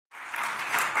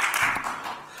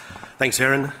Thanks,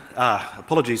 Erin.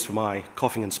 Apologies for my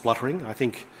coughing and spluttering. I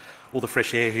think all the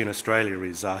fresh air here in Australia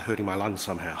is hurting my lungs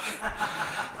somehow.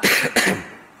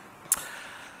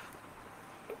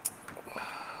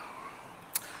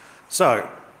 So,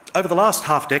 over the last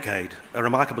half-decade, a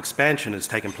remarkable expansion has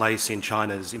taken place in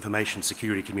China's information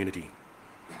security community.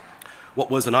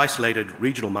 What was an isolated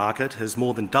regional market has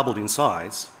more than doubled in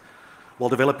size,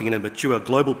 while developing in a mature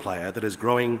global player that is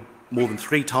growing more than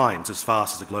 3 times as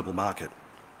fast as the global market.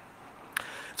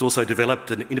 It's also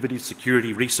developed an innovative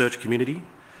security research community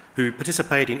who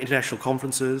participate in international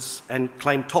conferences and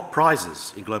claim top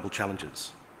prizes in global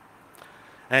challenges.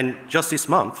 And just this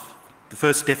month, the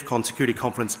first DEFCON security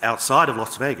conference outside of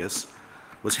Las Vegas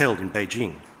was held in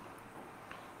Beijing.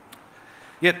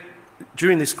 Yet,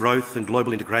 during this growth and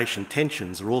global integration,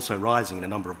 tensions are also rising in a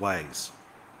number of ways.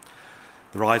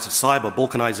 The rise of cyber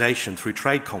balkanization through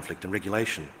trade conflict and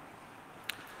regulation.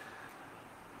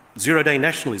 Zero-day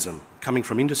nationalism coming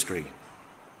from industry.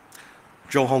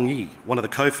 Zhou Hongyi, one of the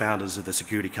co-founders of the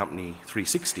security company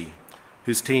 360,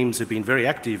 whose teams have been very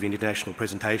active in international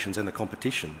presentations and the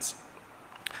competitions,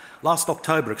 last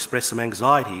October expressed some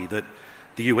anxiety that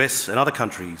the US and other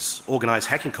countries organise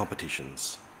hacking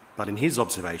competitions, but in his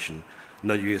observation,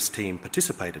 no US team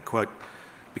participated, quote,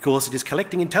 because it is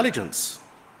collecting intelligence.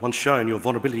 Once shown, your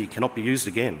vulnerability cannot be used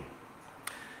again.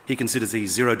 He considers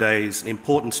these 0 days an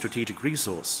important strategic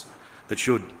resource that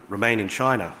should remain in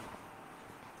China.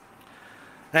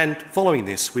 And following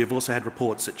this, we have also had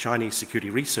reports that Chinese security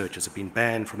researchers have been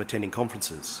banned from attending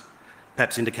conferences,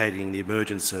 perhaps indicating the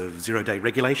emergence of zero-day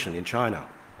regulation in China.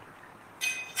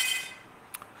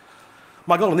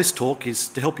 My goal in this talk is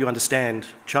to help you understand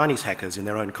Chinese hackers in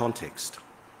their own context.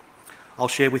 I'll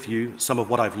share with you some of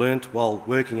what I've learned while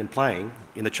working and playing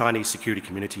in the Chinese security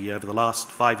community over the last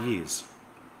 5 years.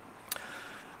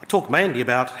 I talk mainly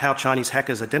about how Chinese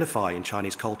hackers identify in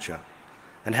Chinese culture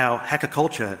and how hacker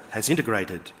culture has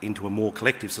integrated into a more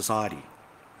collective society.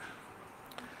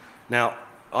 Now,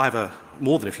 I have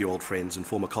more than a few old friends and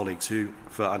former colleagues who,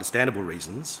 for understandable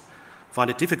reasons,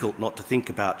 find it difficult not to think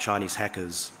about Chinese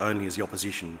hackers only as the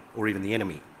opposition or even the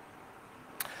enemy.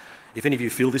 If any of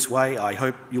you feel this way, I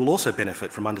hope you'll also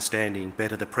benefit from understanding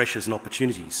better the pressures and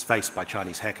opportunities faced by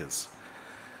Chinese hackers,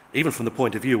 even from the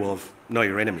point of view of know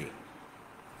your enemy.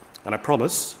 And I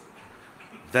promise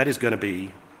that is going to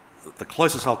be the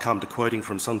closest I'll come to quoting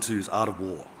from Sun Tzu's Art of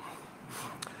War.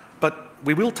 But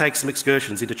we will take some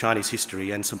excursions into Chinese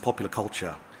history and some popular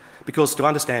culture, because to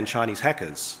understand Chinese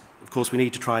hackers, of course, we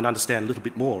need to try and understand a little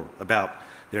bit more about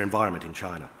their environment in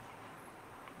China.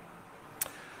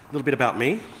 A little bit about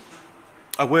me.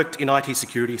 I worked in IT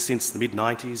security since the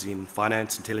mid-90s in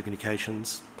finance and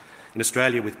telecommunications, in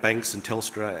Australia with banks and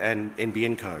Telstra and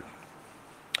NBN Co.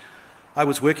 I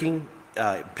was working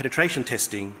penetration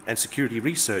testing and security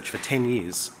research for 10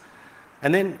 years,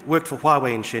 and then worked for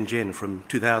Huawei in Shenzhen from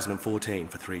 2014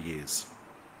 for 3 years.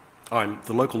 I'm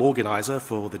the local organiser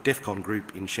for the DEFCON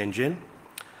group in Shenzhen,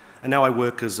 and now I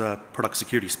work as a product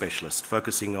security specialist,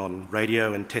 focusing on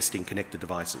radio and testing connected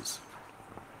devices.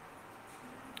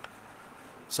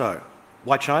 So,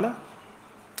 why China?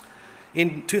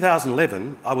 In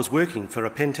 2011, I was working for a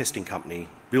pen testing company,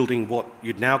 building what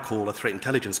you'd now call a threat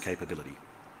intelligence capability.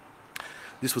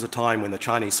 This was a time when the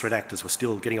Chinese threat actors were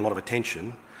still getting a lot of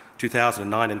attention.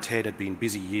 2009 and 10 had been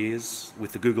busy years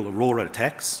with the Google Aurora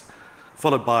attacks,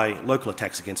 followed by local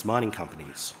attacks against mining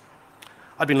companies.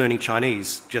 I'd been learning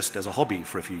Chinese just as a hobby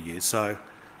for a few years, so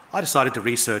I decided to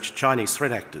research Chinese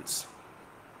threat actors.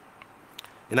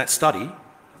 In that study,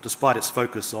 despite its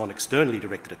focus on externally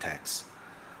directed attacks,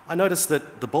 I noticed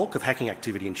that the bulk of hacking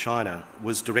activity in China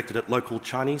was directed at local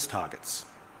Chinese targets.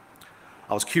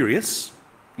 I was curious,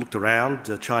 looked around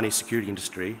the Chinese security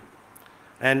industry,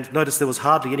 and noticed there was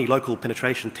hardly any local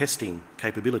penetration testing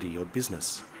capability or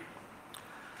business.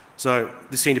 So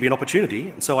this seemed to be an opportunity,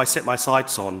 and so I set my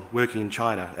sights on working in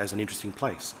China as an interesting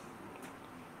place.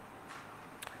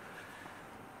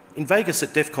 In Vegas at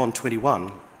DEFCON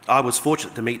 21, I was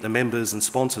fortunate to meet the members and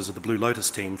sponsors of the Blue Lotus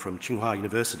team from Tsinghua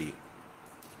University.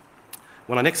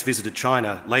 When I next visited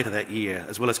China later that year,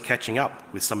 as well as catching up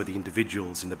with some of the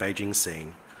individuals in the Beijing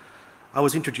scene, I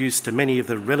was introduced to many of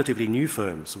the relatively new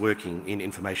firms working in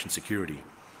information security.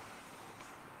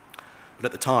 But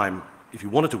at the time, if you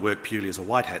wanted to work purely as a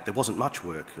white hat, there wasn't much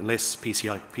work, unless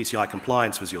PCI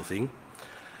compliance was your thing.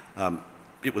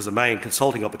 It was a main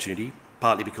consulting opportunity,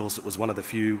 partly because it was one of the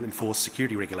few enforced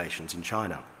security regulations in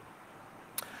China.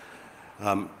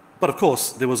 But of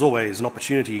course, there was always an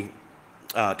opportunity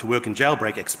to work in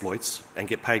jailbreak exploits and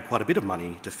get paid quite a bit of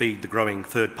money to feed the growing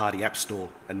third-party app store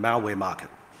and malware market.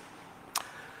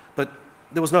 But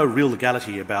there was no real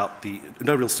certainty about the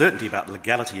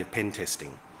legality of pen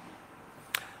testing.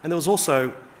 And there was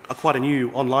also quite a new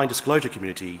online disclosure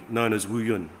community known as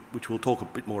Wuyun, which we'll talk a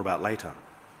bit more about later.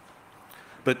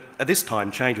 But at this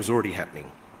time, change was already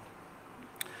happening.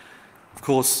 Of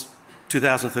course,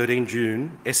 2013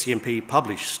 June, SCMP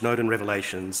published Snowden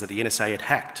revelations that the NSA had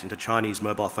hacked into Chinese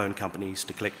mobile phone companies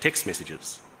to collect text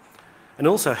messages, and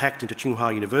also hacked into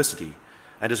Tsinghua University,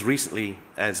 and as recently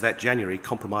as that January,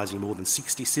 compromising more than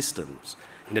 60 systems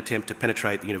in an attempt to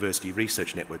penetrate the university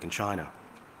research network in China.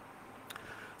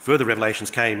 Further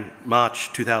revelations came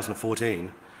March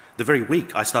 2014, the very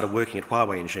week I started working at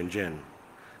Huawei in Shenzhen,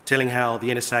 telling how the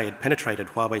NSA had penetrated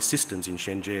Huawei systems in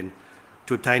Shenzhen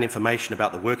to obtain information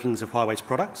about the workings of Huawei's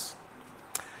products,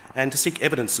 and to seek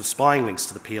evidence of spying links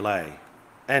to the PLA,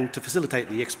 and to facilitate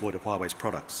the exploit of Huawei's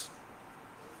products.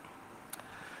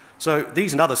 So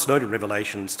these and other Snowden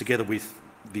revelations, together with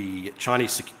the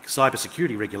Chinese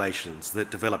cybersecurity regulations that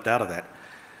developed out of that,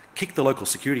 kicked the local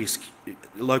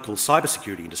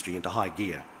cybersecurity industry into high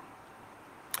gear.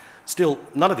 Still,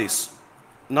 none of this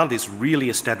really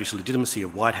established the legitimacy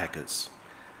of white hackers.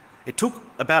 It took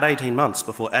about 18 months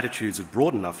before attitudes had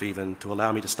broadened enough even to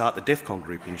allow me to start the DEFCON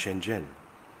group in Shenzhen.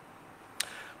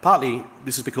 Partly,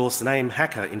 this is because the name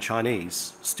hacker in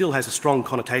Chinese still has a strong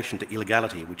connotation to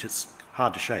illegality, which is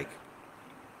hard to shake.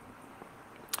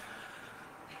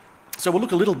 So we'll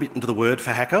look a little bit into the word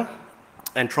for hacker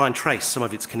and try and trace some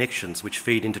of its connections which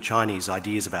feed into Chinese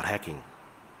ideas about hacking.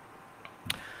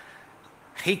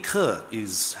 Hacker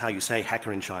is how you say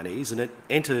hacker in Chinese, and it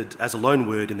entered as a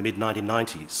loanword in the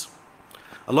mid-1990s.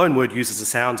 A loanword uses the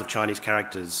sounds of Chinese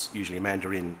characters, usually in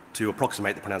Mandarin, to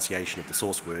approximate the pronunciation of the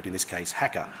source word, in this case,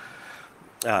 hacker.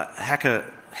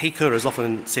 Hacker is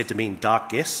often said to mean dark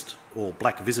guest or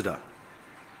black visitor.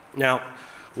 Now,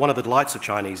 one of the delights of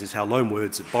Chinese is how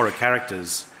loanwords that borrow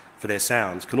characters for their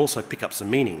sounds can also pick up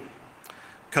some meaning.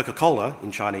 Coca-Cola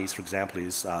in Chinese, for example,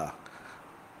 is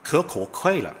ke ko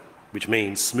kui le, which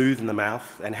means smooth in the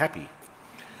mouth and happy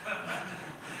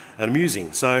and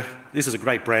amusing. So this is a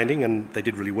great branding, and they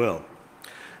did really well.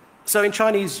 So in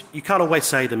Chinese, you can't always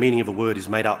say the meaning of a word is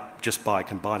made up just by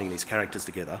combining these characters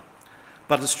together,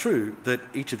 but it's true that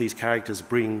each of these characters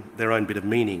bring their own bit of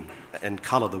meaning and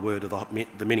colour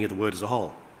the meaning of the word as a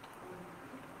whole.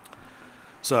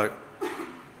 So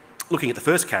looking at the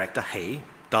first character, he,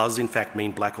 does in fact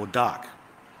mean black or dark.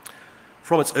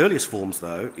 From its earliest forms,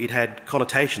 though, it had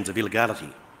connotations of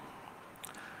illegality.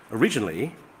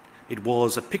 Originally, it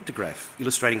was a pictograph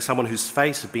illustrating someone whose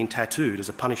face had been tattooed as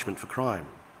a punishment for crime.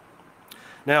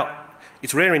 Now,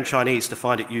 it's rare in Chinese to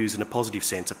find it used in a positive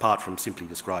sense apart from simply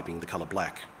describing the colour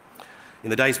black.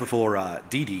 In the days before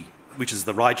Didi, which is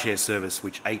the rideshare service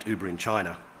which ate Uber in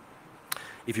China,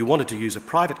 if you wanted to use a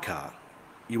private car,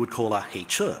 you would call a hei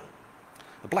che,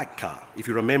 a black car. If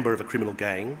you're a member of a criminal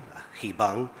gang, a hei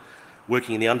bang,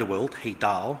 working in the underworld, hei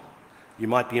dao, you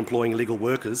might be employing illegal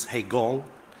workers, hei gong,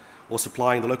 or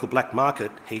supplying the local black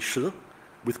market, hei shi,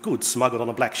 with goods smuggled on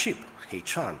a black ship, hei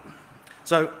chan.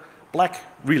 So black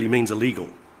really means illegal.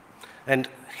 And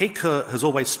hei ke has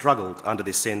always struggled under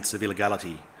this sense of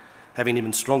illegality, having an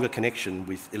even stronger connection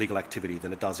with illegal activity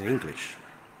than it does in English.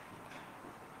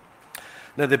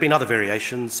 Now, there have been other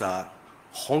variations.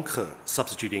 Hong ke,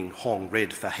 substituting hong,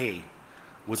 red, for hei,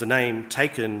 was a name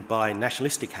taken by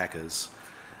nationalistic hackers,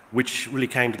 which really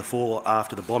came to the fore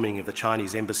after the bombing of the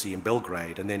Chinese embassy in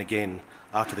Belgrade, and then again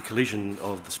after the collision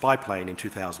of the spy plane in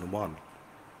 2001.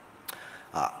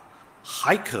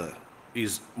 Haike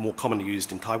is more commonly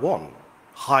used in Taiwan.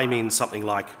 Hai means something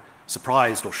like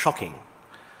surprised or shocking.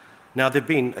 Now, there have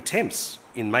been attempts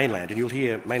in mainland, and you'll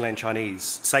hear mainland Chinese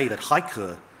say that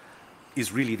haike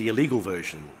is really the illegal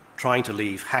version, trying to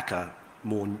leave haike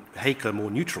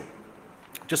more neutral.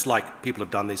 Just like people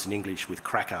have done this in English with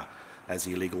cracker as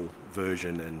the illegal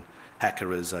version and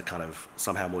hacker as a kind of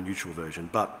somehow more neutral version.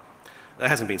 But that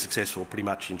hasn't been successful pretty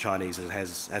much in Chinese as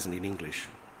it hasn't in English.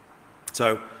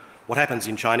 So what happens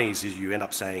in Chinese is you end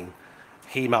up saying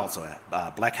hei mao zi,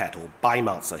 black hat, or bai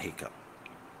mao zi heke.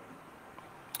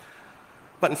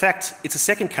 But in fact, it's a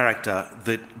second character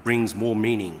that brings more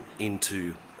meaning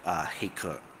into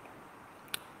heke.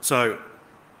 So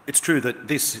it's true that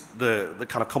the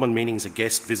kind of common meanings, a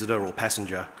guest, visitor, or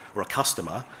passenger, or a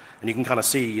customer, and you can kind of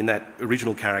see in that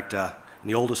original character, in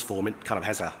the oldest form, it kind of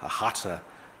has a hut,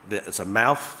 it's a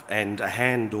mouth, and a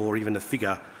hand, or even a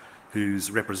figure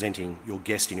who's representing your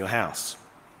guest in your house.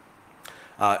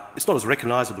 It's not as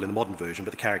recognisable in the modern version,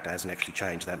 but the character hasn't actually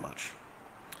changed that much.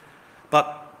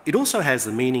 But it also has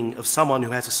the meaning of someone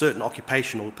who has a certain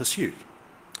occupational pursuit.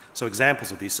 So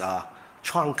examples of this are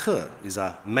Chuang Ke is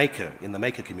a maker in the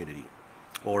maker community.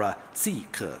 or a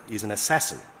zike is an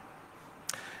assassin.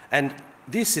 And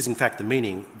this is in fact the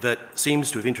meaning that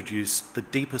seems to have introduced the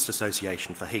deepest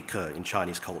association for heike in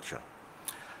Chinese culture.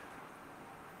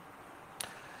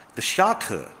 The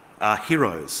shake are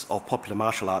heroes of popular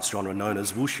martial arts genre known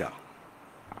as wuxia.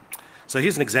 So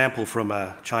here's an example from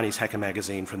a Chinese hacker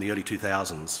magazine from the early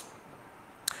 2000s.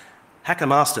 Hacker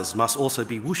masters must also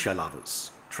be wuxia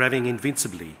lovers, travelling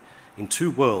invincibly in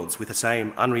two worlds with the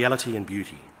same unreality and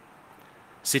beauty.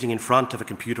 Sitting in front of a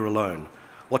computer alone,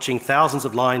 watching thousands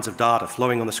of lines of data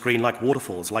flowing on the screen like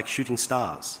waterfalls, like shooting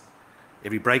stars.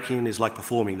 Every break-in is like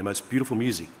performing the most beautiful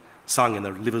music sung in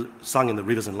the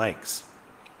rivers and lakes.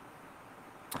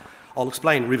 I'll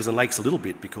explain rivers and lakes a little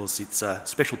bit because it's a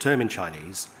special term in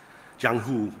Chinese,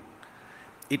 jianghu.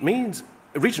 It means,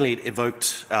 originally it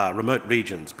evoked remote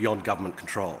regions beyond government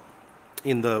control.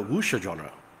 In the wuxia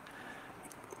genre,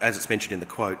 as it's mentioned in the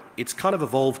quote, it's kind of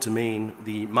evolved to mean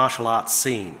the martial arts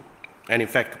scene. And in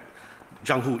fact,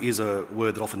 jianghu is a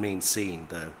word that often means scene,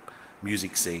 the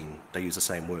music scene, they use the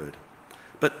same word.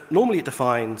 But normally it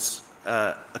defines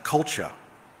a culture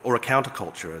or a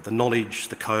counterculture, the knowledge,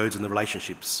 the codes and the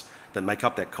relationships that make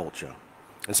up that culture.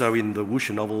 And so in the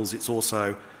wuxia novels, it's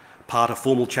also part of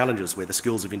formal challenges where the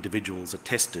skills of individuals are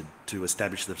tested to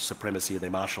establish the supremacy of their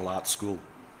martial arts school.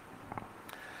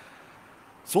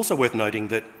 It's also worth noting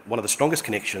that one of the strongest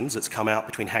connections that's come out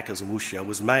between hackers and wuxia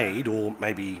was made, or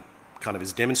maybe kind of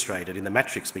is demonstrated, in the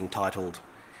matrix being titled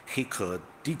Heike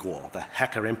Diguo, the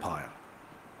Hacker Empire,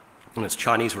 in its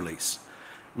Chinese release.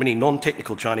 Many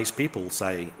non-technical Chinese people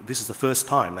say this is the first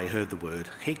time they heard the word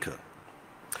heike.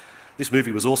 This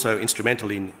movie was also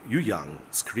instrumental in Yu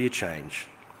Yang's career change.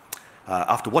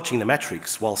 After watching The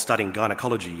Matrix while studying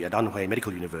gynecology at Anhui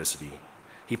Medical University,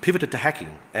 he pivoted to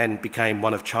hacking and became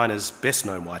one of China's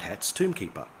best-known white hats,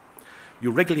 Tombkeeper.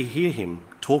 You'll regularly hear him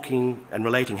talking and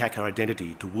relating hacker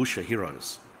identity to wuxia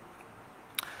heroes.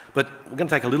 But we're going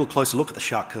to take a little closer look at the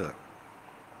shake.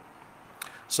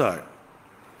 So,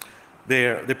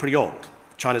 they're pretty old.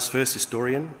 China's first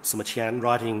historian, Sima Qian,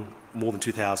 writing more than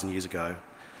 2,000 years ago,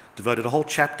 devoted a whole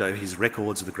chapter of his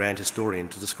records of the Grand Historian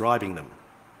to describing them,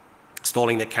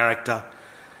 stalling their character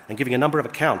and giving a number of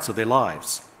accounts of their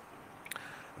lives.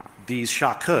 These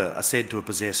shake are said to have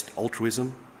possessed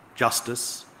altruism,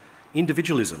 justice,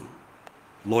 individualism,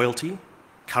 loyalty,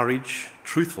 courage,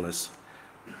 truthfulness,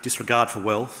 disregard for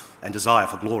wealth, and desire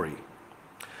for glory.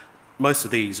 Most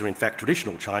of these are in fact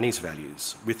traditional Chinese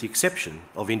values, with the exception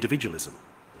of individualism.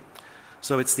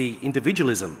 So it's the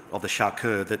individualism of the shake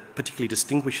that particularly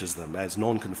distinguishes them as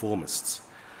non-conformists.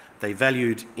 They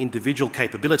valued individual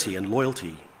capability and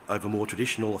loyalty over more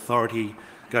traditional authority,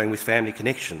 going with family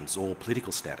connections or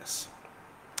political status.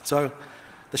 So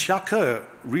the shake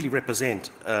really represent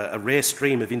a rare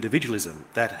stream of individualism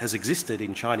that has existed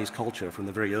in Chinese culture from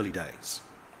the very early days.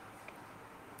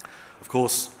 Of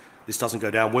course, this doesn't go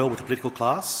down well with the political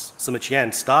class. Sima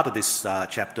Qian started this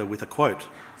chapter with a quote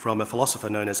from a philosopher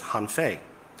known as Han Fei,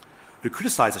 who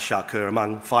criticised the shake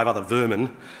among 5 other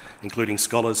vermin, including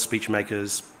scholars,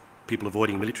 speechmakers, people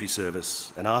avoiding military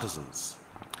service, and artisans.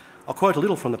 I'll quote a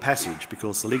little from the passage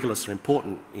because the legalists are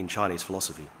important in Chinese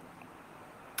philosophy.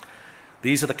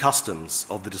 These are the customs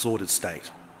of the disordered state.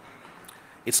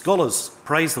 Its scholars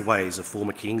praise the ways of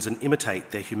former kings and imitate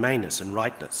their humaneness and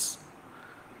rightness,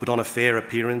 put on a fair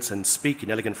appearance and speak in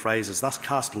elegant phrases, thus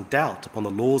casting doubt upon the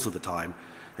laws of the time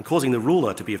and causing the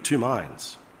ruler to be of two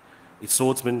minds. Its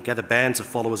swordsmen gather bands of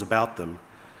followers about them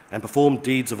and perform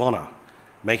deeds of honour,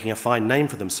 making a fine name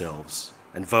for themselves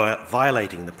and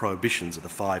violating the prohibitions of the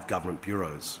 5 government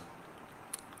bureaus.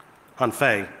 Han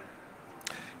Fei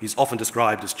is often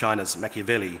described as China's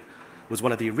Machiavelli, was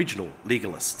one of the original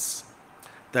legalists.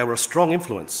 They were a strong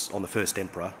influence on the first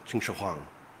emperor, Qin Shi Huang.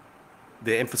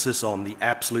 Their emphasis on the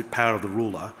absolute power of the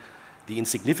ruler, the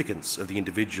insignificance of the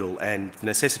individual, and the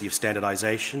necessity of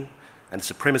standardization and the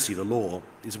supremacy of the law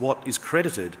is what is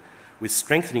credited with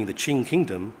strengthening the Qing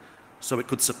kingdom so it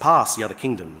could surpass the other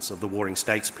kingdoms of the Warring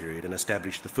States period and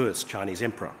establish the first Chinese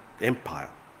empire.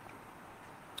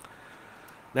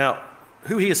 Now,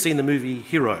 who here has seen the movie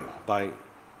Hero by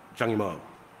Zhang Yimou?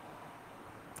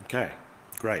 Okay,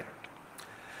 great.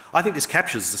 I think this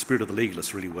captures the spirit of the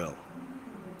legalists really well.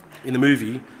 In the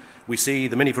movie, we see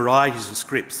the many varieties of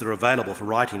scripts that are available for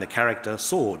writing the character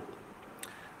Sword.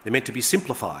 They're meant to be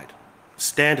simplified,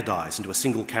 standardized into a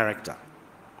single character.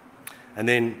 And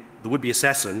then the would-be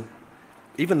assassin,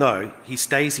 even though he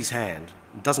stays his hand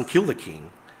and doesn't kill the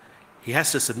king, he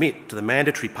has to submit to the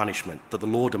mandatory punishment that the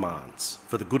law demands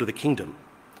for the good of the kingdom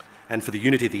and for the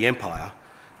unity of the empire,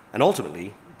 and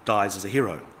ultimately dies as a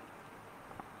hero.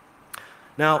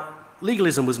 Now,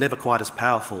 legalism was never quite as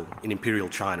powerful in imperial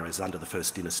China as under the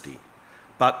First Dynasty,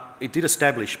 but it did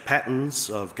establish patterns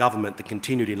of government that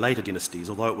continued in later dynasties,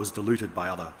 although it was diluted by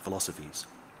other philosophies.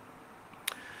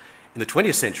 In the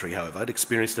 20th century, however, it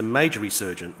experienced a major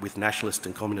resurgence with nationalist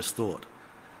and communist thought.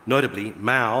 Notably,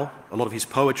 Mao, a lot of his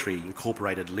poetry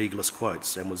incorporated legalist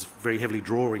quotes and was very heavily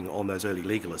drawing on those early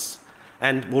legalists.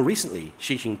 And more recently,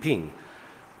 Xi Jinping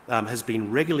has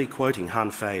been regularly quoting Han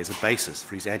Fei as a basis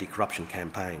for his anti-corruption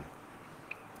campaign.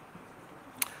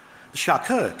 The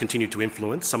Shake continued to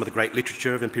influence some of the great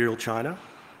literature of imperial China.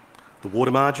 The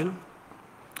Water Margin,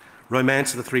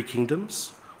 Romance of the Three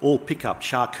Kingdoms, all pick up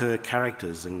Shake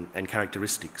characters and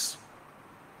characteristics.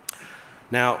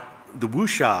 Now, the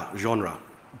wuxia genre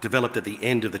developed at the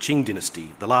end of the Qing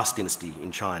dynasty, the last dynasty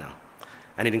in China,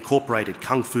 and it incorporated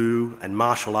kung fu and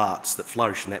martial arts that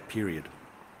flourished in that period.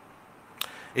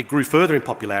 It grew further in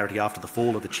popularity after the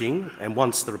fall of the Qing and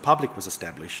once the Republic was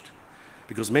established,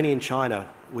 because many in China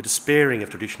were despairing of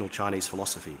traditional Chinese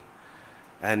philosophy,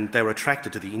 and they were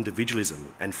attracted to the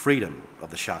individualism and freedom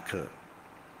of the Shake.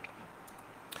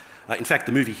 In fact,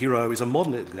 the movie Hero is a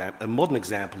modern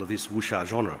example of this wuxia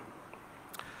genre.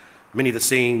 Many of the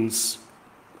scenes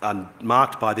are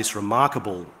marked by this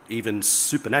remarkable, even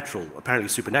supernatural, apparently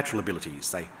supernatural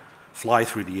abilities. They fly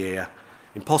through the air,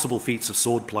 impossible feats of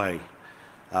swordplay.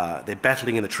 They're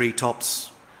battling in the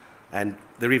treetops, and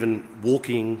they're even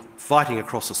fighting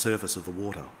across the surface of the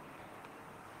water.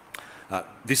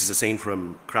 This is a scene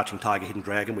from Crouching Tiger, Hidden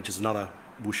Dragon, which is another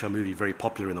wuxia movie very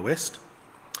popular in the West.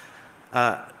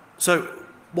 So,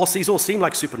 whilst these all seem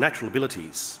like supernatural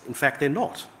abilities, in fact they're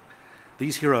not.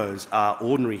 These heroes are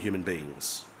ordinary human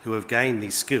beings who have gained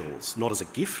these skills not as a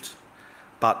gift,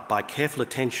 but by careful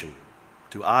attention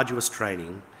to arduous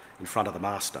training in front of the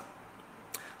master.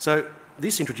 So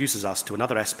this introduces us to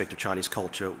another aspect of Chinese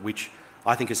culture which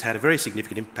I think has had a very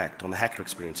significant impact on the hacker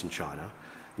experience in China,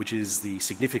 which is the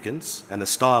significance and the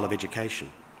style of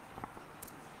education.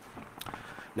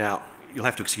 Now, you'll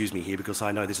have to excuse me here because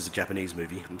I know this is a Japanese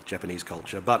movie, Japanese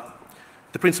culture, but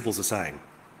the principle's the same.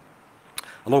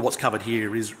 A lot of what's covered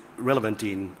here is relevant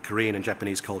in Korean and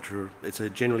Japanese culture. It's a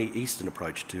generally Eastern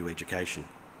approach to education.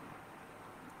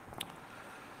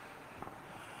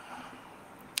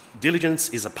 Diligence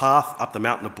is a path up the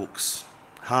mountain of books.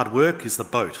 Hard work is the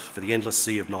boat for the endless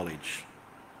sea of knowledge.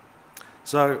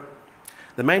 So,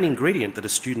 the main ingredient that a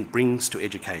student brings to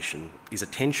education is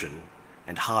attention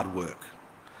and hard work.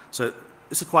 So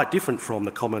this is quite different from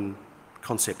the common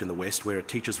concept in the West, where a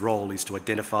teacher's role is to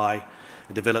identify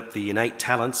and develop the innate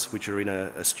talents which are in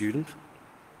a student.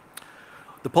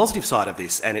 The positive side of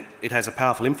this, and it has a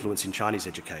powerful influence in Chinese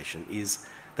education, is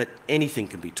that anything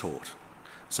can be taught.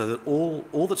 So that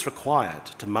all that's required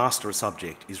to master a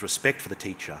subject is respect for the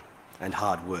teacher and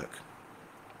hard work.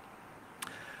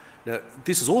 Now,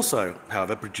 this has also,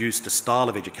 however, produced a style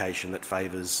of education that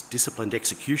favours disciplined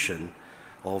execution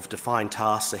of defined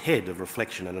tasks ahead of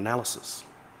reflection and analysis.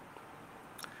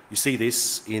 You see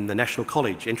this in the National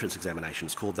College entrance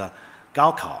examinations called the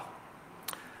Gaokao.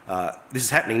 This is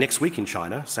happening next week in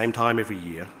China, same time every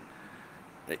year.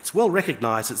 It's well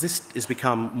recognised that this has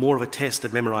become more of a test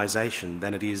of memorisation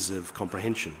than it is of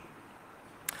comprehension.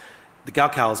 The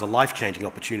Gaokao is a life-changing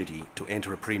opportunity to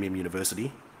enter a premium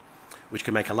university, which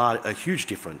can make a huge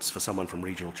difference for someone from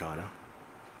regional China.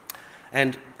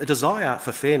 And a desire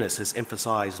for fairness has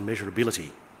emphasised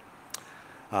measurability.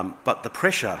 But the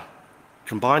pressure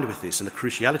combined with this and the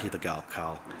cruciality of the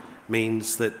Gaokao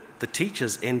means that the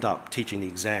teachers end up teaching the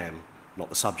exam, not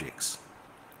the subjects.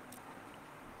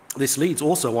 This leads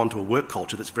also on to a work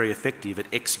culture that's very effective at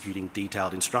executing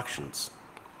detailed instructions.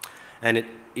 And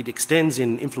it extends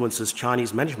and influences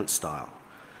Chinese management style,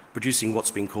 producing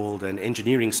what's been called an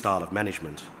engineering style of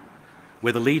management,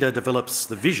 where the leader develops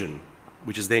the vision,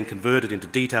 which is then converted into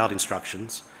detailed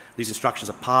instructions. These instructions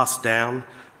are passed down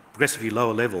progressively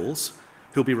lower levels,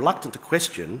 who'll be reluctant to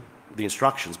question the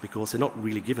instructions because they're not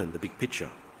really given the big picture.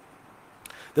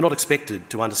 They're not expected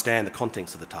to understand the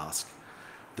contents of the task.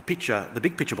 The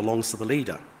big picture belongs to the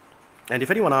leader. And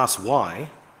if anyone asks why,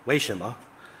 为什么,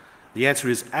 the answer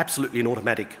is absolutely an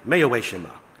automatic 没有为什么.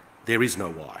 There is no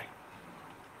why.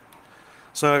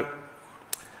 So,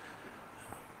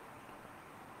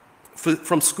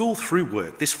 from school through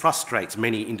work, this frustrates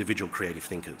many individual creative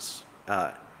thinkers.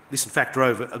 This, in fact,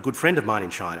 drove a good friend of mine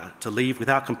in China to leave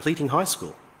without completing high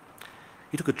school.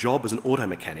 He took a job as an auto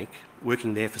mechanic,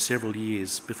 working there for several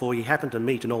years before he happened to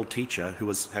meet an old teacher who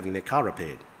was having their car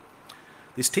repaired.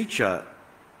 This teacher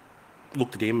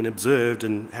looked at him and observed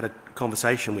and had a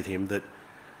conversation with him that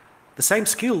the same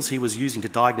skills he was using to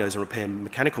diagnose and repair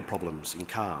mechanical problems in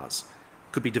cars,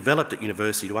 could be developed at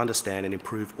university to understand and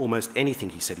improve almost anything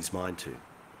he set his mind to.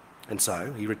 And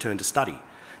so he returned to study.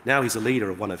 Now he's a leader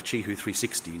of one of Chihu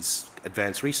 360's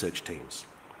advanced research teams.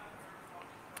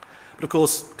 But of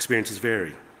course, experiences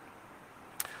vary.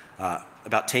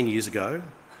 About 10 years ago,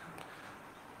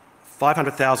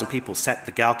 500,000 people sat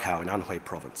the Gaokao in Anhui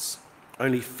province.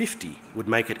 Only 50 would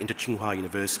make it into Tsinghua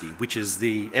University, which is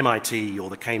the MIT or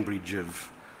the Cambridge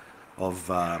of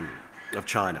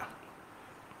China.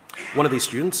 One of these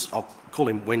students, I'll call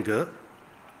him Wenger,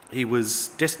 he was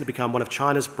destined to become one of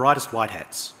China's brightest white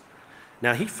hats.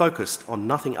 Now, he focused on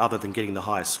nothing other than getting the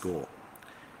highest score.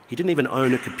 He didn't even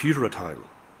own a computer at home.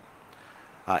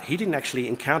 He didn't actually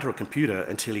encounter a computer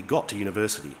until he got to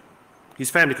university. His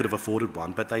family could have afforded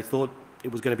one, but they thought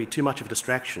it was going to be too much of a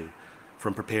distraction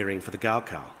from preparing for the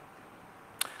Gaokao.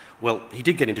 Well, he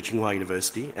did get into Tsinghua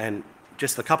University and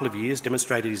just a couple of years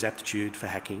demonstrated his aptitude for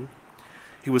hacking.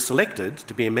 He was selected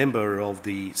to be a member of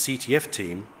the CTF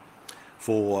team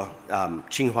for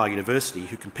Tsinghua University,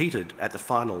 who competed at the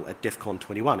final at DEF CON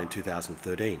 21 in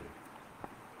 2013.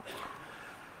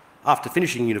 After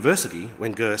finishing university,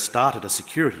 Wenger started a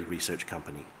security research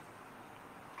company.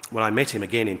 When I met him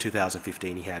again in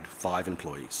 2015, he had 5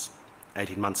 employees.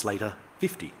 18 months later,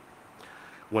 50.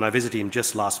 When I visited him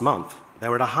just last month, they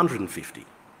were at 150.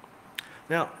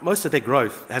 Now, most of their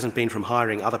growth hasn't been from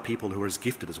hiring other people who are as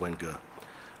gifted as Wenger.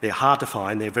 They're hard to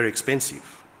find, they're very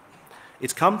expensive.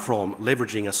 It's come from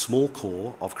leveraging a small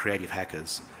core of creative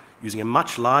hackers, using a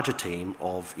much larger team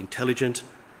of intelligent,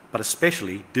 but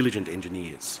especially diligent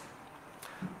engineers.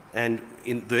 And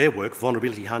in their work,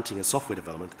 vulnerability hunting and software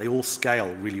development, they all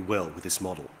scale really well with this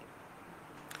model.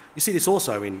 You see this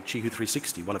also in Chihu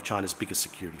 360, one of China's biggest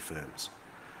security firms.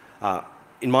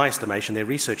 In my estimation, their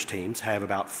research teams have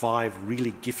about 5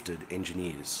 really gifted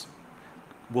engineers,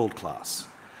 world class.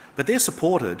 But they're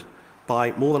supported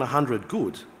by more than 100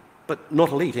 good, but not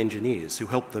elite engineers who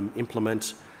help them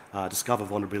implement, discover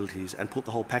vulnerabilities and put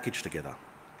the whole package together.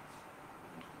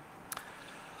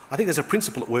 I think there's a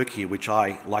principle at work here which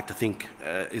I like to think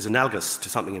is analogous to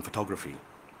something in photography.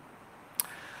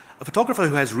 A photographer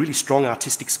who has really strong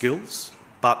artistic skills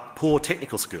but poor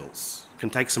technical skills can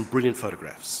take some brilliant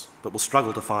photographs but will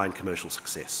struggle to find commercial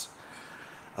success.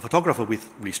 A photographer with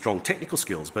really strong technical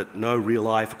skills but no real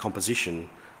eye for composition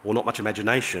or not much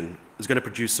imagination is going to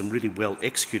produce some really well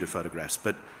executed photographs,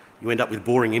 but you end up with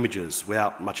boring images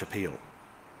without much appeal.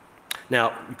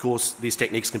 Now, of course, these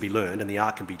techniques can be learned and the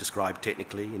art can be described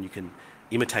technically and you can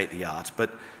imitate the art,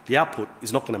 but the output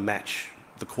is not going to match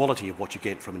the quality of what you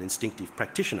get from an instinctive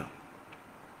practitioner.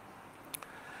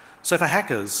 So for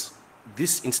hackers,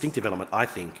 this instinctive element, I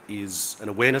think, is an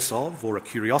awareness of or a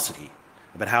curiosity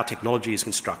about how technology is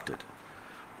constructed.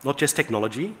 Not just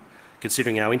technology,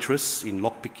 considering our interests in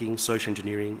lockpicking, social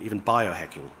engineering, even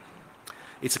biohacking.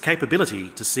 It's a capability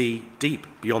to see deep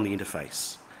beyond the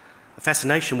interface, a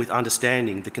fascination with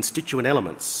understanding the constituent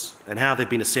elements and how they've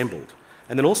been assembled,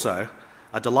 and then also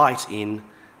a delight in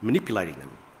manipulating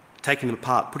them, taking them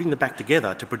apart, putting them back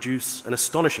together to produce an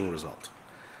astonishing result.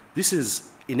 This is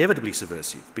inevitably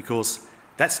subversive because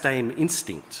that same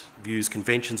instinct views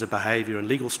conventions of behaviour and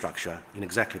legal structure in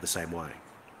exactly the same way.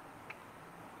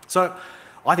 So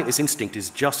I think this instinct is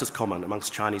just as common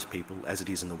amongst Chinese people as it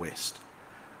is in the West.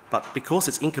 But because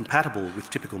it's incompatible with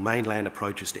typical mainland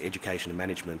approaches to education and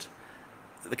management,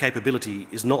 the capability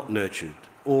is not nurtured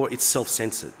or it's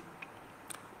self-censored.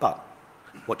 But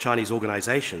what Chinese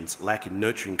organisations lack in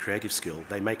nurturing creative skill,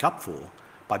 they make up for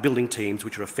by building teams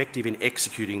which are effective in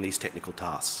executing these technical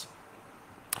tasks.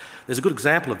 There's a good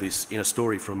example of this in a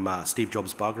story from Steve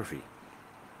Jobs' biography.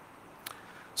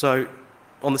 So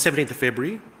on the 17th of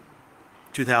February,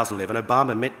 2011,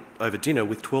 Obama met over dinner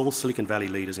with 12 Silicon Valley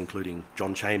leaders, including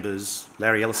John Chambers,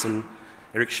 Larry Ellison,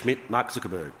 Eric Schmidt, Mark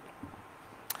Zuckerberg,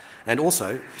 and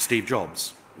also Steve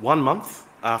Jobs, 1 month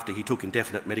after he took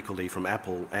indefinite medical leave from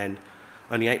Apple and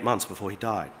only 8 months before he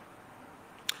died.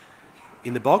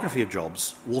 In the biography of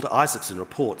Jobs, Walter Isaacson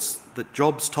reports that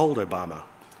Jobs told Obama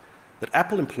that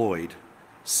Apple employed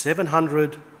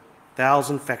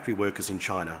 700,000 factory workers in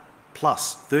China,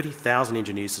 plus 30,000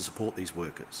 engineers to support these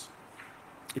workers.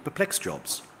 It perplexed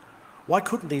Jobs. Why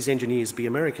couldn't these engineers be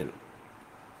American?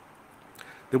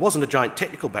 There wasn't a giant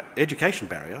technical education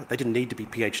barrier. They didn't need to be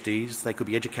PhDs. They could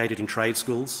be educated in trade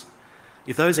schools.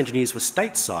 If those engineers were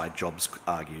stateside, Jobs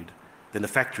argued, then the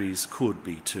factories could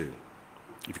be too.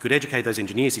 If you could educate those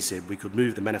engineers, he said, we could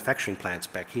move the manufacturing plants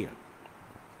back here.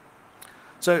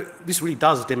 So this really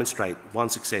does demonstrate one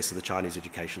success of the Chinese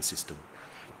education system.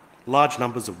 Large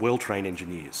numbers of well-trained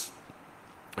engineers.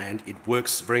 And it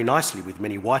works very nicely with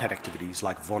many white hat activities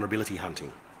like vulnerability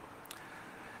hunting.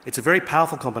 It's a very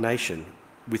powerful combination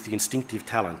with the instinctive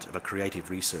talent of a creative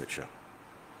researcher.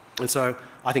 And so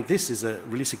I think this is a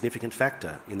really significant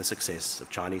factor in the success of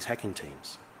Chinese hacking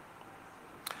teams.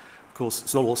 Of course,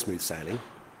 it's not all smooth sailing.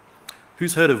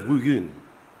 Who's heard of Wu Yun?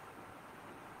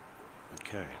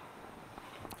 Okay.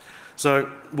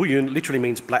 So Wu Yun literally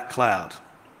means black cloud.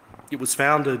 It was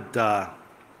founded, it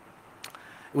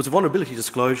was a vulnerability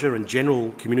disclosure and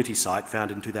general community site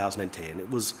founded in 2010. It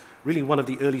was really one of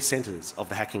the early centers of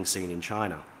the hacking scene in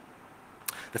China.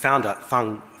 The founder,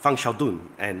 Fang Xiaodun,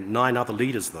 and 9 other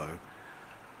leaders, though,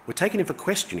 were taken in for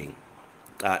questioning.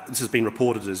 This has been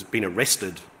reported as being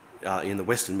arrested in the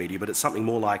Western media, but it's something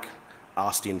more like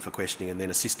asked in for questioning and then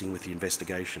assisting with the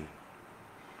investigation.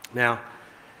 Now,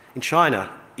 in China,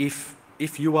 if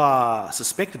you are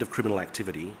suspected of criminal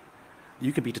activity,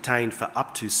 you can be detained for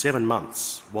up to 7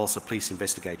 months whilst the police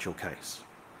investigate your case.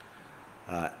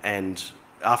 And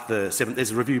after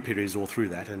there's a review period all through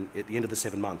that, and at the end of the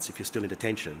 7 months, if you're still in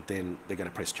detention, then they're going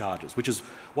to press charges, which is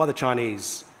why the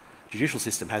Chinese judicial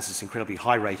system has this incredibly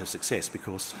high rate of success,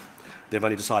 because they've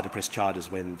only decided to press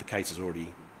charges when the case is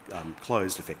already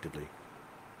closed effectively.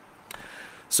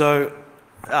 So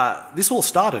this all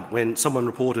started when someone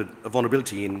reported a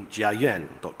vulnerability in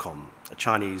jiayuan.com,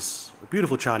 a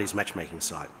beautiful Chinese matchmaking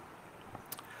site.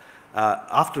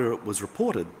 After it was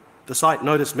reported, the site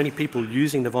noticed many people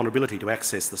using the vulnerability to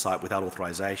access the site without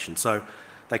authorization. So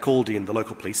they called in the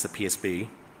local police, the PSB,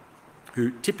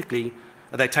 who typically,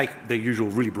 they take their usual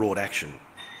really broad action.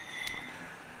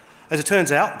 As it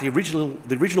turns out, the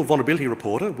original vulnerability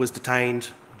reporter was detained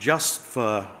just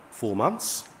for 4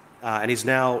 months and is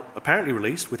now apparently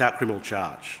released without criminal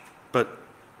charge. But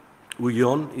Wu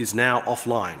Yun is now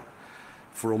offline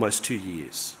for almost 2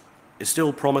 years. It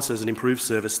still promises an improved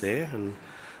service there and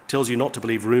tells you not to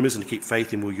believe rumours and to keep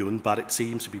faith in Wu Yun, but it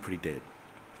seems to be pretty dead.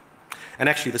 And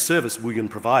actually the service Wu Yun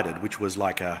provided, which was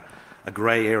like a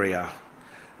grey area,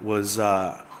 was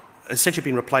essentially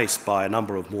been replaced by a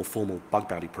number of more formal bug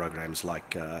bounty programs like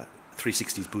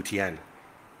 360's Butian.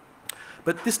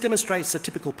 But this demonstrates a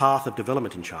typical path of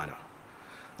development in China,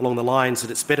 along the lines that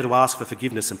it's better to ask for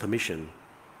forgiveness and permission.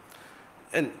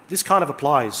 And this kind of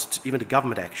applies even to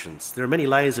government actions. There are many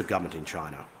layers of government in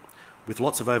China, with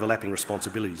lots of overlapping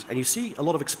responsibilities. And you see a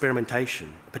lot of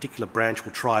experimentation. A particular branch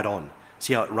will try it on,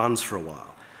 see how it runs for a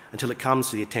while, until it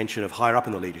comes to the attention of higher up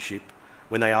in the leadership,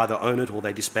 when they either own it or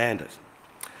they disband it.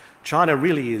 China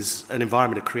really is an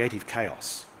environment of creative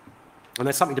chaos. And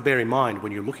that's something to bear in mind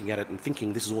when you're looking at it and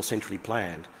thinking this is all centrally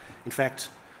planned. In fact,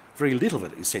 very little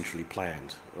of it is centrally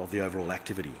planned, of the overall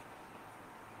activity.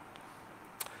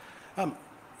 And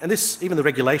even the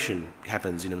regulation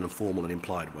happens in an informal and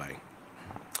implied way.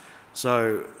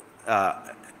 So,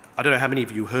 I don't know how many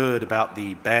of you heard about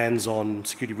the bans on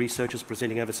security researchers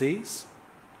presenting overseas.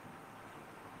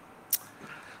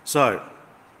 So,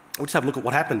 we'll just have a look at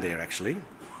what happened there, actually.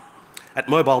 At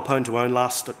Mobile Pwn to Own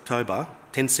last October,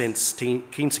 Tencent's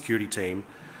Keen Security team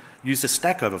used a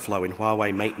stack overflow in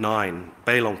Huawei Mate 9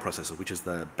 Beilong processor, which is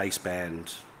the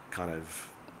baseband kind of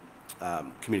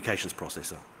communications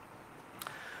processor.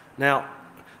 Now,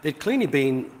 there'd clearly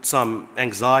been some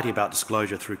anxiety about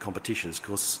disclosure through competitions,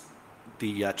 because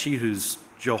the Qihu's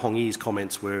Zhou Hongyi's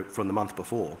comments were from the month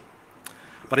before.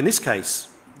 But in this case,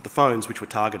 the phones which were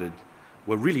targeted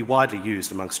were really widely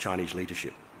used amongst Chinese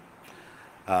leadership.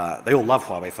 They all love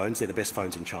Huawei phones. They're the best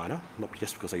phones in China, not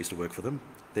just because I used to work for them.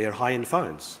 They're high-end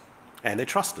phones, and they're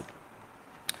trusted.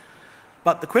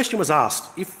 But the question was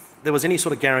asked if there was any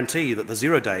sort of guarantee that the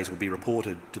 0 days would be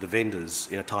reported to the vendors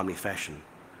in a timely fashion.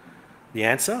 The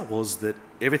answer was that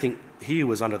everything here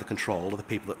was under the control of the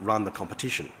people that run the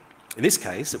competition. In this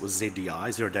case, it was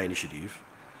ZDI, Zero Day Initiative.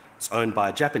 It's owned by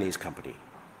a Japanese company,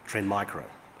 Trend Micro.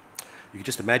 You can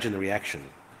just imagine the reaction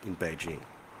in Beijing.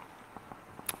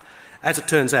 As it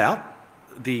turns out,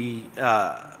 the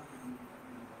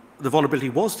vulnerability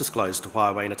was disclosed to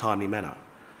Huawei in a timely manner,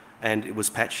 and it was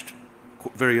patched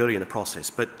very early in the process,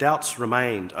 but doubts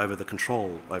remained over the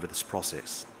control over this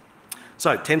process.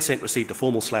 So Tencent received a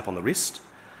formal slap on the wrist,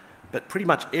 but pretty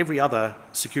much every other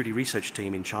security research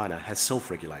team in China has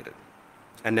self-regulated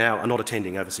and now are not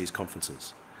attending overseas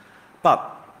conferences.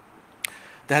 But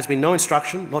there has been no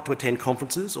instruction not to attend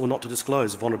conferences or not to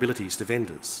disclose vulnerabilities to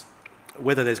vendors.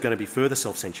 Whether there's going to be further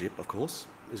self-censorship, of course,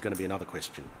 is going to be another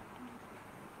question.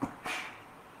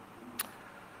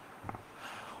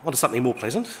 On to something more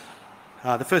pleasant.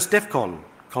 The first DEF CON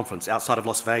conference outside of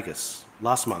Las Vegas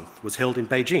last month was held in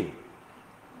Beijing.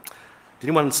 Did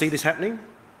anyone see this happening?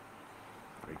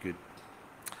 Very good.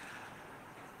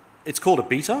 It's called a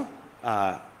beta.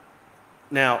 Now,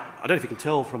 I don't know if you can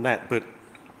tell from that, but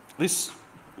this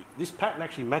pattern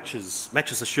actually matches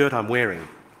the shirt I'm wearing.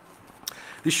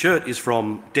 This shirt is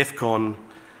from DEF CON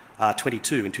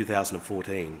 22 in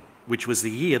 2014, which was the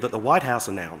year that the White House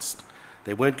announced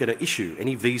they weren't going to issue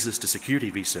any visas to security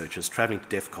researchers travelling to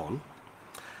DEF CON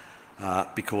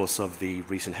because of the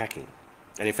recent hacking.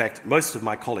 And in fact, most of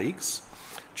my colleagues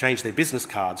changed their business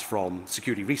cards from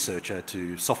security researcher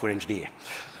to software engineer.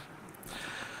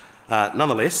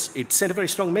 Nonetheless, it sent a very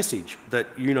strong message that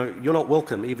you're not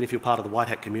welcome even if you're part of the white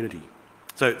hat community.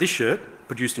 So this shirt,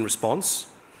 produced in response,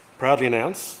 proudly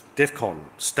announced DEF CON,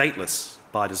 stateless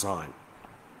by design.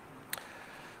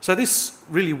 So this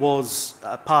really was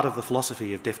part of the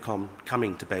philosophy of DEF CON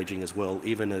coming to Beijing as well,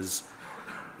 even as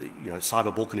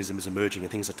cyber balkanism is emerging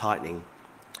and things are tightening.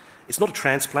 It's not a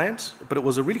transplant, but it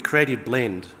was a really creative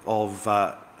blend of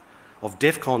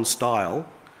DEF CON style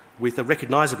with a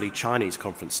recognisably Chinese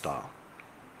conference style.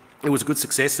 It was a good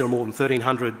success. There were more than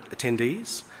 1,300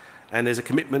 attendees, and there's a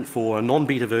commitment for a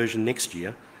non-beta version next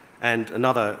year and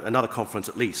another conference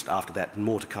at least after that, and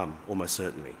more to come, almost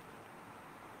certainly.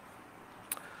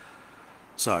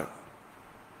 So,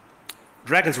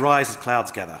 dragons rise as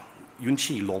clouds gather,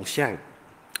 yunqi longxiang.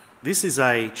 This is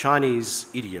a Chinese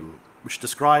idiom which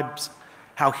describes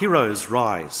how heroes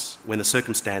rise when the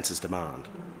circumstances demand.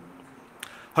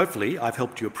 Hopefully, I've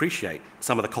helped you appreciate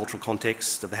some of the cultural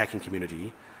context of the hacking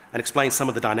community and explain some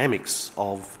of the dynamics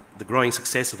of the growing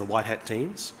success of the white hat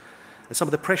teams and some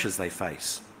of the pressures they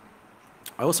face.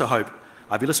 I also hope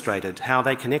I've illustrated how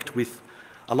they connect with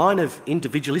a line of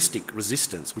individualistic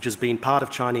resistance which has been part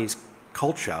of Chinese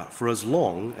culture for as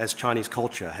long as Chinese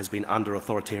culture has been under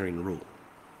authoritarian rule.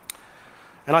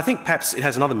 And I think perhaps it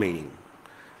has another meaning.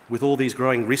 With all these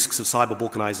growing risks of cyber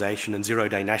balkanisation and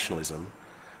zero-day nationalism,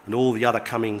 and all the other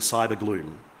coming cyber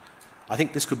gloom, I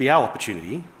think this could be our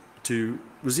opportunity to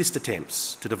resist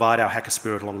attempts to divide our hacker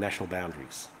spirit along national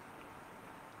boundaries.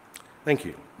 Thank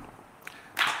you.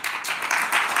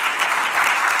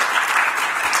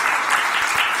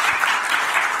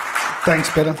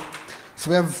 Thanks, Peter. So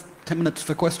we have 10 minutes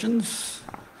for questions.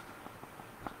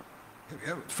 Here we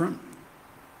go, at the front.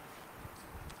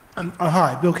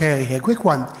 Hi, Bill Carey here. Quick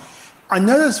one. I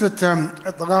noticed that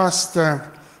at the last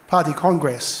Party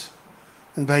Congress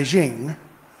in Beijing,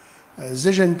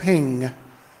 Xi Jinping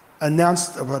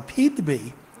announced, or appeared to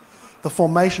be, the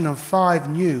formation of 5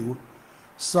 new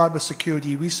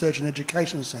cybersecurity research and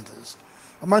education centres.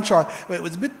 I'm unsure, it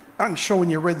was a bit unsure when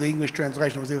you read the English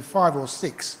translation, it was either 5 or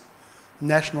 6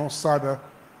 national cyber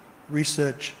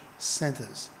research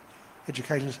centres,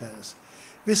 education centres.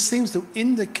 This seems to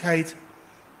indicate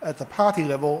at the party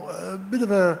level a bit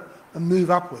of a move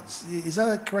upwards. Is that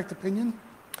a correct opinion?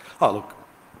 Oh, look,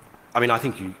 I mean, I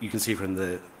think you can see from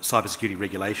the cybersecurity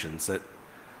regulations that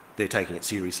they're taking it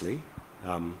seriously.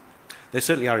 They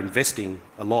certainly are investing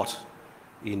a lot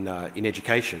in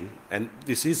education, and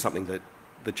this is something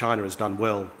that China has done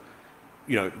well.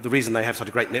 The reason they have such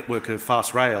a great network of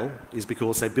fast rail is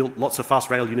because they built lots of fast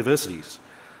rail universities.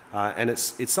 And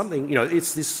it's something,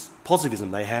 it's this positivism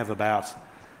they have about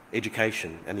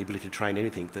education and the ability to train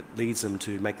anything that leads them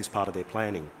to make this part of their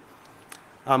planning.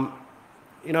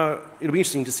 It'll be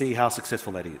interesting to see how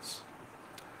successful that is.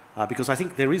 Because I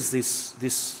think there is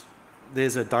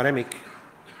there's a dynamic,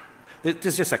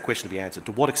 there's just that question to be answered.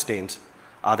 To what extent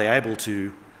are they able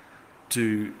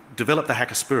to develop the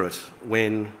hacker spirit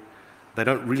when they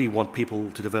don't really want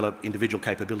people to develop individual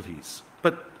capabilities?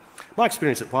 But my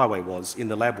experience at Huawei was, in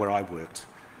the lab where I worked,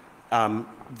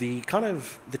 the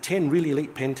 10 really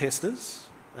elite pen testers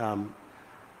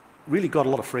really got a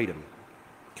lot of freedom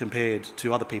compared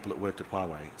to other people that worked at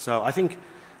Huawei. So I think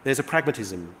there's a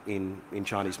pragmatism in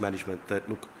Chinese management that,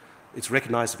 look, it's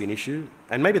recognised to be an issue,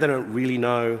 and maybe they don't really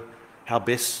know how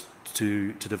best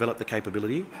to develop the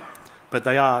capability, but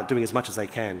they are doing as much as they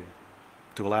can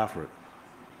to allow for it.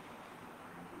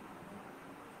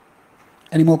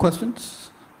 Any more questions?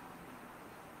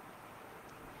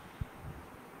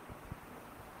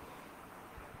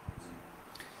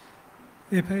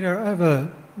 Yeah, Peter, over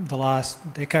the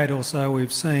last decade or so,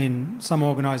 we've seen some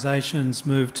organisations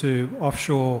move to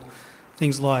offshore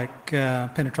things like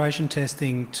penetration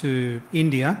testing to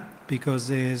India because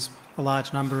there's a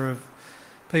large number of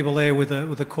people there with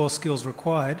the core skills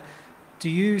required. Do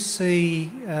you see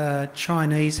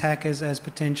Chinese hackers as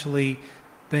potentially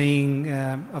being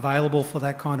available for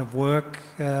that kind of work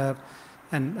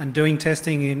and doing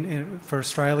testing for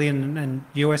Australian and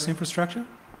US infrastructure?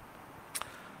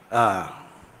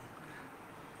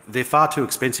 They're far too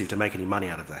expensive to make any money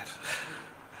out of that.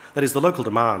 That is, the local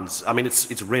demands, I mean,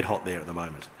 it's red hot there at the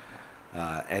moment.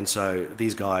 And so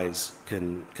these guys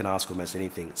can ask almost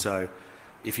anything. So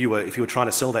if you were trying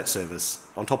to sell that service,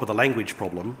 on top of the language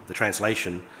problem, the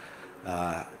translation,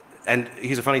 And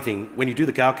here's a funny thing, when you do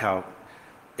the Gaokao,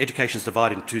 education is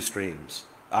divided into two streams,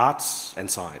 arts and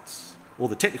science. All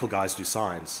the technical guys do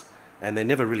science, and they're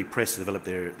never really pressed to develop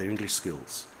their English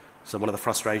skills. So one of the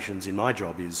frustrations in my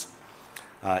job is,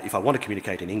 if I want to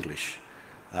communicate in English,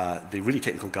 the really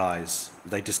technical guys,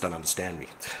 they just don't understand me.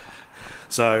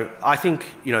 So I think,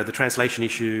 you know, the translation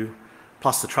issue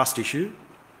plus the trust issue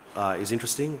is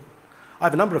interesting. I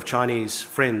have a number of Chinese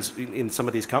friends in some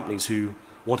of these companies who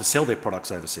want to sell their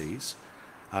products overseas.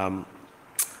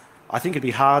 I think it'd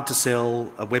be hard to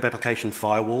sell a web application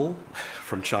firewall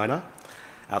from China,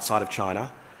 outside of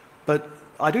China, but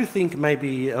I do think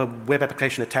maybe a web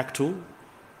application attack tool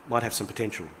might have some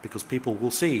potential, because people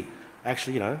will see,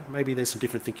 actually, you know, maybe there's some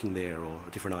different thinking there or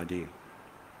a different idea.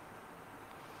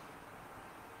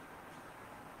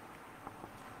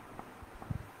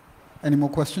 Any more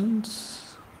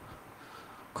questions?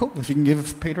 Cool. If you can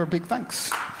give Peter a big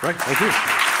thanks. Great, thank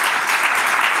you.